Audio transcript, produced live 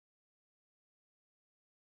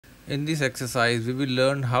In this exercise, we will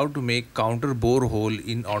learn how to make counter bore hole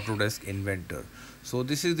in Autodesk Inventor. So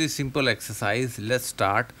this is the simple exercise. Let's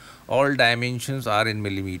start. All dimensions are in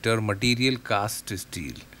millimeter. Material cast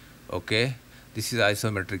steel. Okay. This is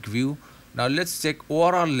isometric view. Now let's check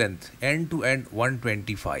overall length end to end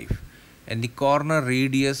 125 and the corner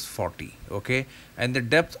radius 40. Okay. And the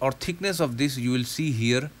depth or thickness of this you will see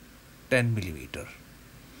here 10 millimeter.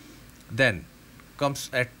 Then comes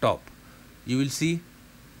at top. You will see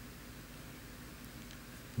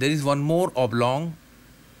there is one more oblong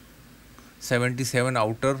 77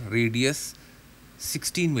 outer radius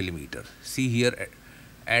 16 millimeter. See here,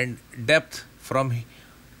 and depth from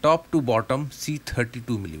top to bottom see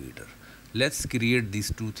 32 millimeter. Let's create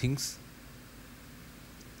these two things.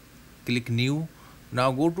 Click new.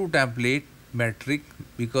 Now go to template metric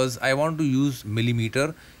because I want to use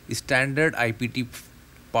millimeter standard IPT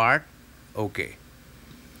part. Okay.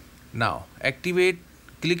 Now activate,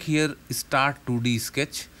 click here start 2D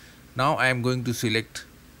sketch. Now I am going to select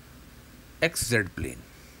XZ plane.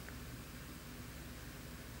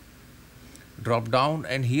 Drop down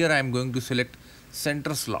and here I am going to select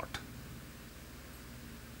center slot.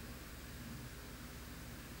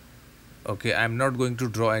 Okay, I am not going to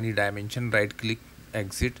draw any dimension. Right click,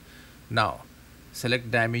 exit. Now select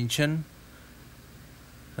dimension.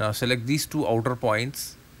 Now select these two outer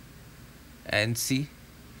points and see.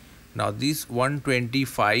 Now this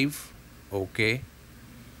 125. Okay.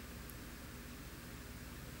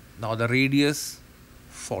 Now the radius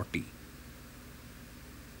 40.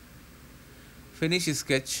 Finish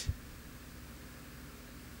sketch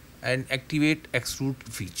and activate extrude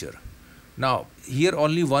feature. Now here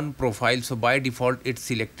only one profile, so by default it's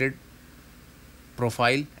selected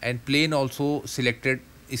profile, and plane also selected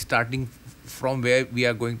starting from where we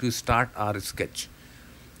are going to start our sketch.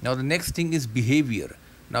 Now the next thing is behavior.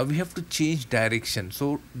 Now we have to change direction.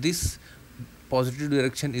 So this positive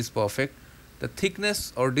direction is perfect. The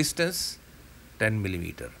thickness or distance 10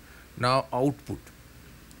 millimeter. Now output.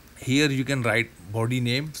 Here you can write body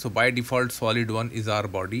name. So by default solid 1 is our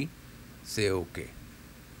body. Say OK.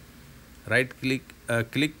 Right click,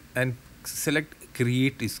 click and select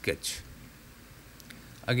create sketch.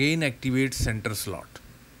 Again activate center slot.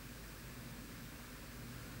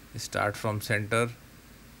 Start from center.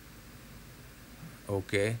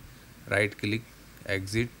 OK. Right click,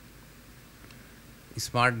 exit.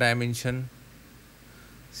 Smart dimension.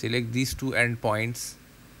 Select these two end points,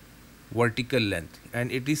 vertical length, and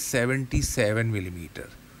it is 77 millimeter.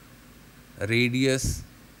 Radius,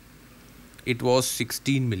 it was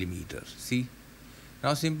 16 millimeter. See.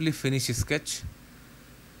 Now simply finish sketch,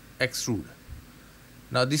 extrude.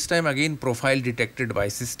 Now this time again profile detected by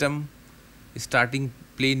system. Starting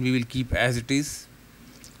plane we will keep as it is.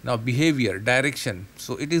 Now behavior, direction.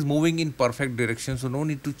 So it is moving in perfect direction, so no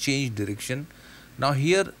need to change direction. Now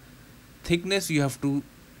here thickness you have to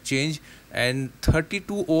change, and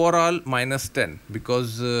 32 overall minus 10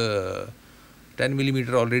 because 10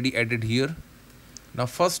 millimeter already added here. Now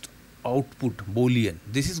first output boolean.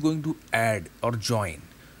 This is going to add or join,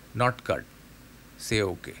 not cut. Say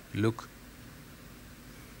OK. Look.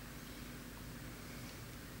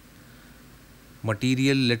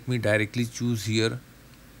 Material, let me directly choose here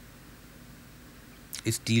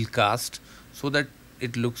steel cast so that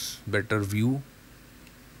it looks better view.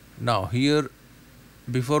 Now here,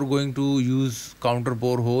 before going to use counter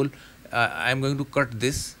bore hole, I am going to cut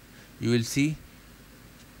this. You will see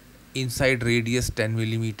inside radius 10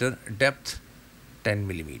 millimeter, depth 10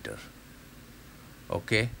 millimeter.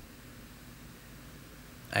 Okay.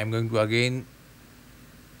 I am going to again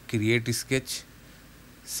create a sketch,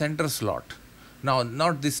 center slot. Now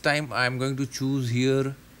not this time, I am going to choose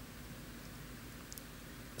here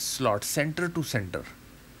slot center to center.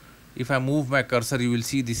 If I move my cursor, you will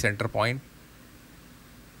see the center point.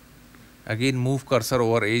 Again move cursor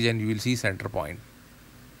over edge and you will see center point.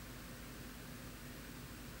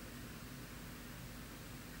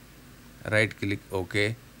 Right click,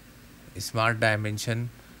 OK. Smart dimension.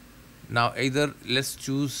 Now either let's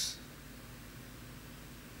choose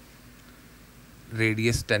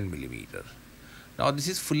radius 10 millimeter. Now this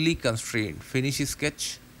is fully constrained. Finish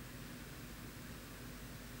sketch.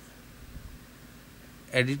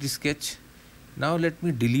 Edit sketch. Now let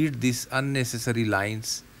me delete these unnecessary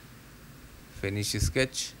lines. Finish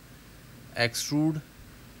sketch. Extrude.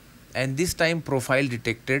 And this time profile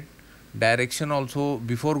detected. Direction also,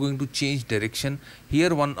 before going to change direction,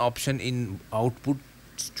 here one option in output,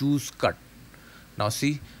 choose cut. Now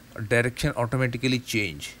see, direction automatically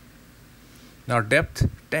change. Now depth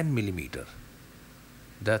 10 millimeter.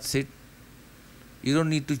 That's it. You don't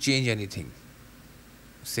need to change anything.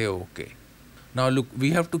 Say OK. Now look,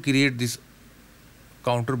 we have to create this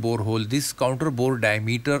counter bore hole. This counter bore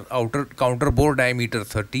diameter, outer counter bore diameter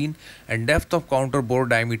 13 and depth of counter bore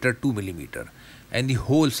diameter 2 millimeter, and the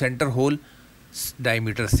hole, center hole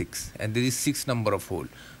diameter 6, and there is 6 number of hole.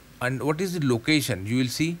 And what is the location? You will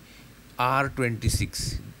see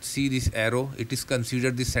R26. See this arrow, it is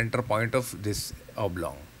considered the center point of this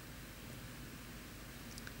oblong.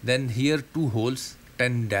 Then here 2 holes,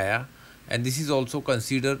 10 dia, and this is also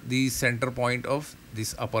considered the center point of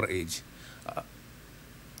this upper edge.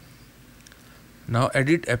 Now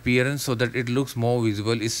edit appearance so that it looks more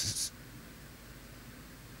visible is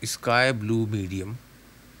sky blue medium.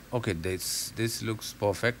 Okay, this looks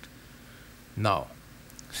perfect. Now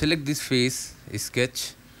select this face,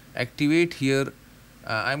 sketch, activate here.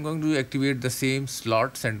 I'm going to activate the same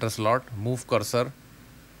slot, center slot. Move cursor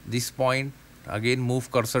this point, again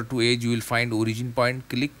move cursor to edge, you will find origin point,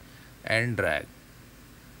 click and drag.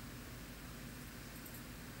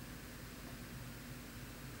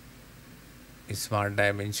 Smart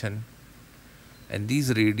dimension, and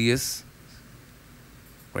these radius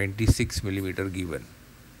 26 millimeter given.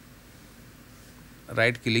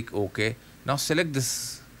 Right click, OK. Now select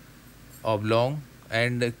this oblong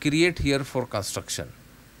and create here for construction.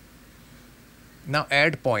 Now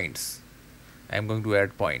add points. I am going to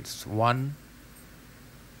add points 1,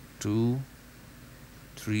 2,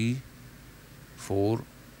 3, 4,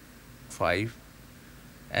 5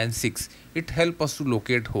 and 6. It helps us to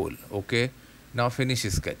locate hole. Okay. Now finish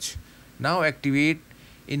sketch. Now activate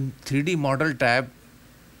in 3D model tab,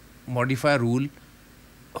 modify rule,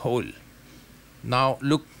 hole. Now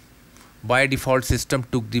look, by default system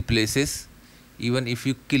took the places. Even if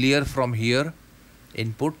you clear from here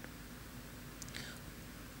input,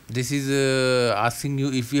 this is asking you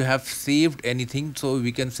if you have saved anything, so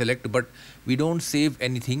we can select, but we don't save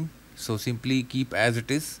anything, so simply keep as it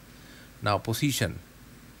is. Now position.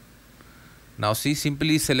 Now see,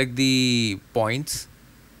 simply select the points.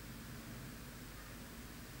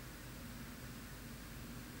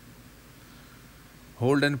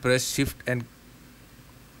 Hold and press shift and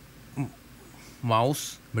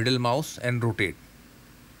mouse, middle mouse and rotate.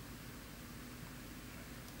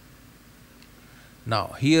 Now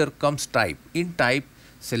here comes type. In type,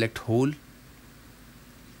 select hole.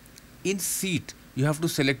 In seat, you have to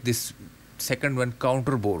select this second one,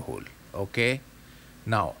 counter bore hole. Okay.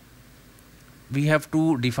 Now we have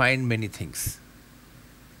to define many things.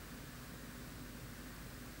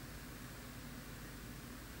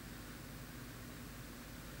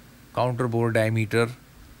 Counter bore diameter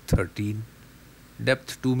 13,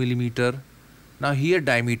 depth 2 millimeter. Now here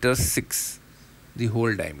diameter 6, the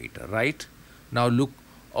hole diameter, right? Now look,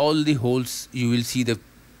 all the holes you will see the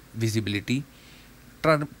visibility.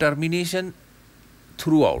 Termination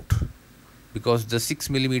throughout, because the 6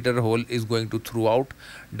 millimeter hole is going to throughout.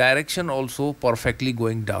 Direction also perfectly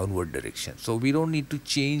going downward direction, so we don't need to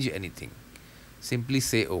change anything. Simply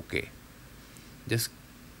say OK. Just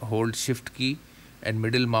hold shift key and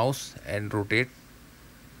middle mouse and rotate.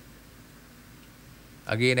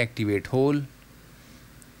 Again activate hole.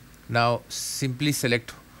 Now simply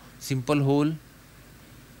select simple hole.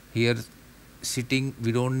 Here sitting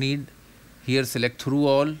we don't need. Here select through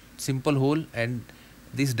all, simple hole, and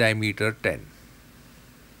this diameter 10.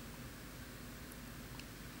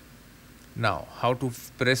 Now how to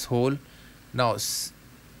press hole? Now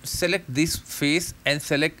select this face and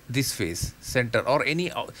select this face, center or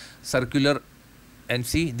any circular, and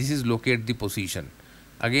see this is locate the position.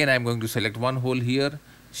 Again I am going to select one hole here,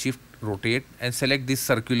 shift rotate and select this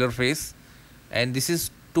circular face, and this is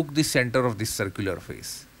took the center of this circular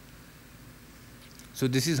face. So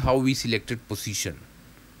this is how we selected position.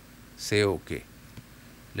 Say OK.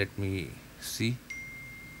 Let me see.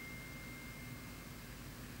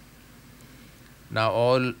 Now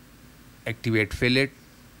all activate fillet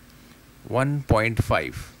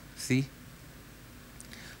 1.5. See,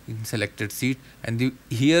 in selected seat, and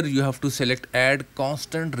here you have to select add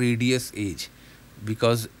constant radius edge,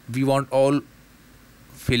 because we want all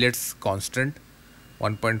fillets constant.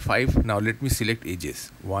 1.5. Now let me select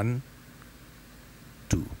edges 1,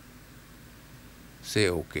 2. Say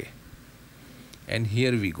OK. And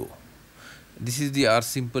here we go. This is our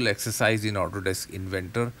simple exercise in Autodesk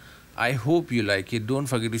Inventor. I hope you like it. Don't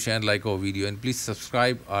forget to share and like our video, and please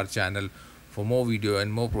subscribe our channel for more video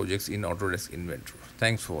and more projects in Autodesk Inventor.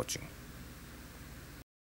 Thanks for watching.